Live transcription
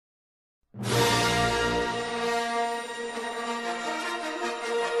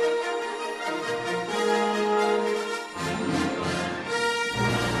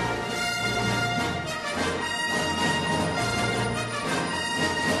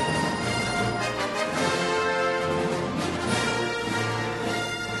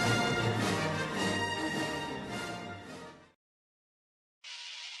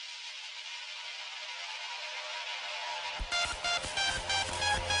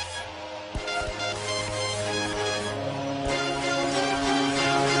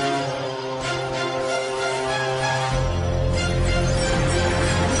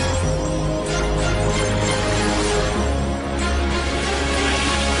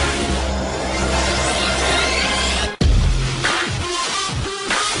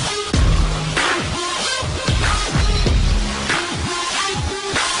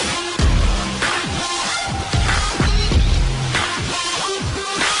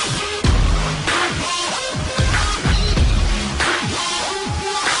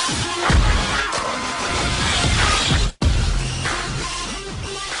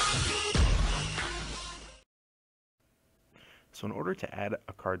So in order to add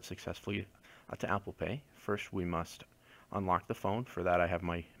a card successfully to Apple Pay, first we must unlock the phone. For that I have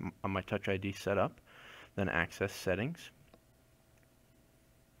my Touch ID set up. Then access Settings.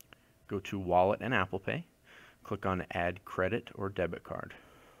 Go to Wallet and Apple Pay. Click on Add Credit or Debit Card.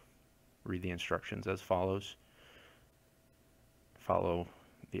 Read the instructions as follows. Follow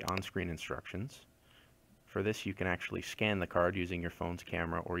the on-screen instructions. For this you can actually scan the card using your phone's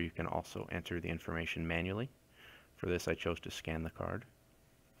camera, or you can also enter the information manually. For this I chose to scan the card.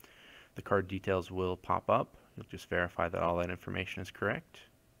 The card details will pop up. You'll just verify that all that information is correct.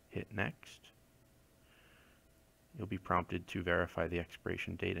 Hit Next. You'll be prompted to verify the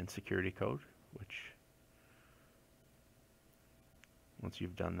expiration date and security code, which once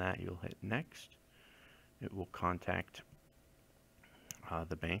you've done that you'll hit Next. It will contact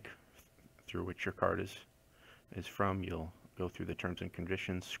the bank through which your card is from. You'll go through the terms and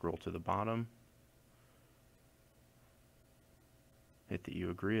conditions, scroll to the bottom, hit that you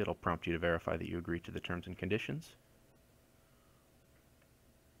agree. It'll prompt you to verify that you agree to the terms and conditions.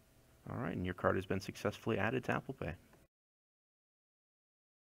 Alright, and your card has been successfully added to Apple Pay.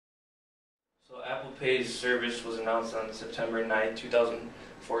 So Apple Pay's service was announced on September 9th,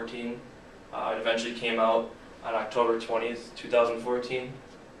 2014. It eventually came out on October 20th, 2014.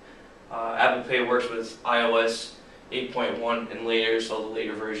 Apple Pay works with iOS 8.1 and later, so the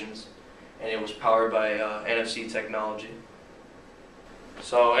later versions, and it was powered by NFC technology.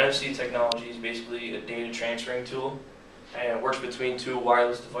 So NFC technology is basically a data transferring tool, and it works between two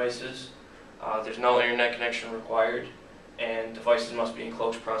wireless devices. There's no internet connection required, and devices must be in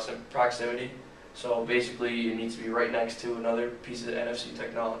close proximity. So basically it needs to be right next to another piece of NFC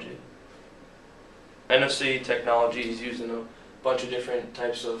technology. NFC technology is used in a bunch of different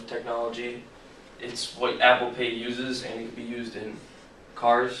types of technology. It's what Apple Pay uses, and it can be used in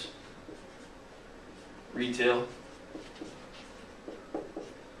cars, retail,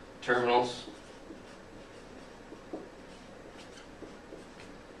 terminals,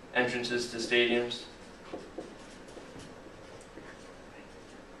 entrances to stadiums,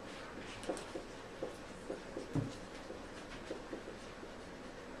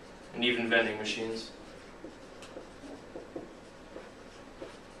 and even vending machines.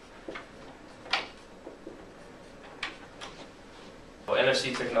 Well,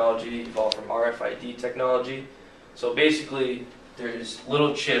 NFC technology evolved from RFID technology. So basically, there's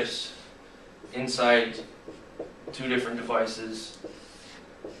little chips inside two different devices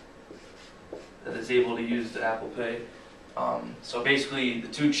that is able to use the Apple Pay. So basically, the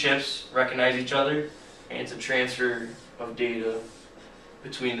two chips recognize each other, and it's a transfer of data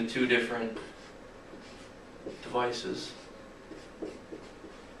between the two different devices.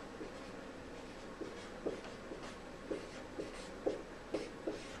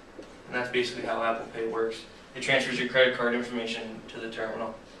 And that's basically how Apple Pay works. It transfers your credit card information to the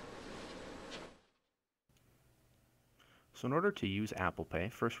terminal. So in order to use Apple Pay,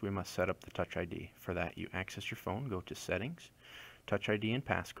 first we must set up the Touch ID. For that, you access your phone, go to Settings, Touch ID and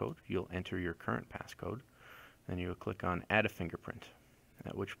Passcode. You'll enter your current passcode. Then you'll click on Add a Fingerprint,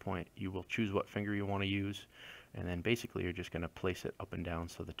 at which point you will choose what finger you want to use, and then basically you're just going to place it up and down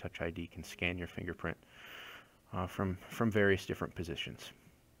so the Touch ID can scan your fingerprint from various different positions.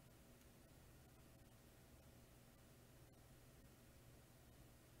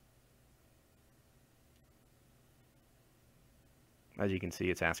 As you can see,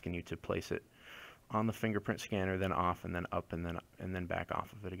 it's asking you to place it on the fingerprint scanner, then off, and then up, and then back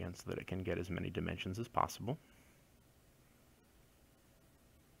off of it again, so that it can get as many dimensions as possible.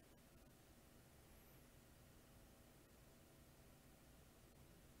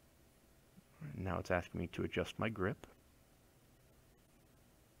 Now it's asking me to adjust my grip.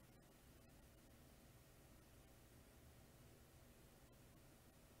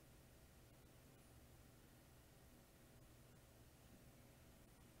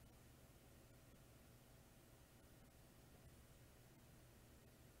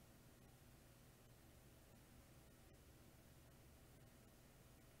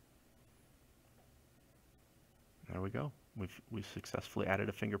 There we go. We've successfully added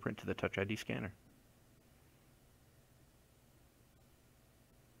a fingerprint to the Touch ID scanner.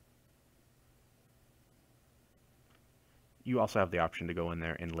 You also have the option to go in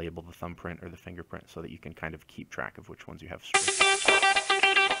there and label the thumbprint or the fingerprint so that you can kind of keep track of which ones you have stored.